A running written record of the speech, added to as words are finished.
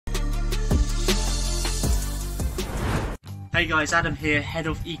Hey guys, Adam here, Head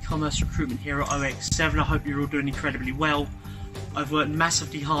of eCommerce Recruitment here at OX7. I hope you're all doing incredibly well. I've worked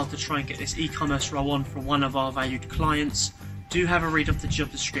massively hard to try and get this e-commerce role on for one of our valued clients. Do have a read of the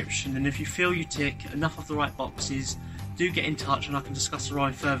job description, and if you feel you tick enough of the right boxes, do get in touch and I can discuss the role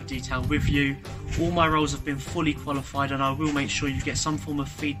in further detail with you. All my roles have been fully qualified and I will make sure you get some form of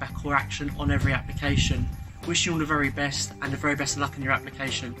feedback or action on every application. Wish you all the very best and the very best of luck in your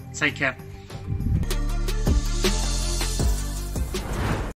application. Take care.